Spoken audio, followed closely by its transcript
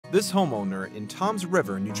This homeowner in Toms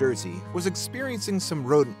River, New Jersey, was experiencing some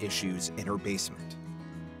rodent issues in her basement.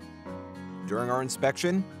 During our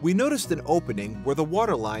inspection, we noticed an opening where the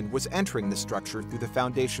water line was entering the structure through the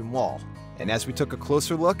foundation wall, and as we took a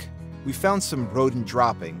closer look, we found some rodent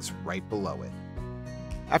droppings right below it.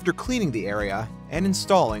 After cleaning the area and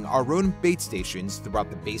installing our rodent bait stations throughout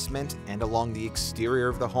the basement and along the exterior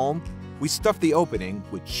of the home, we stuffed the opening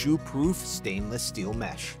with chew-proof stainless steel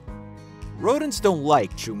mesh. Rodents don't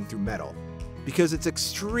like chewing through metal because it's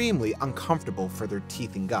extremely uncomfortable for their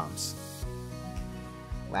teeth and gums.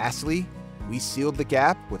 Lastly, we sealed the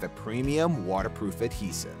gap with a premium waterproof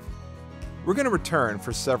adhesive. We're going to return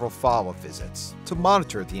for several follow-up visits to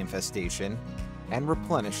monitor the infestation and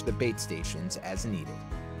replenish the bait stations as needed.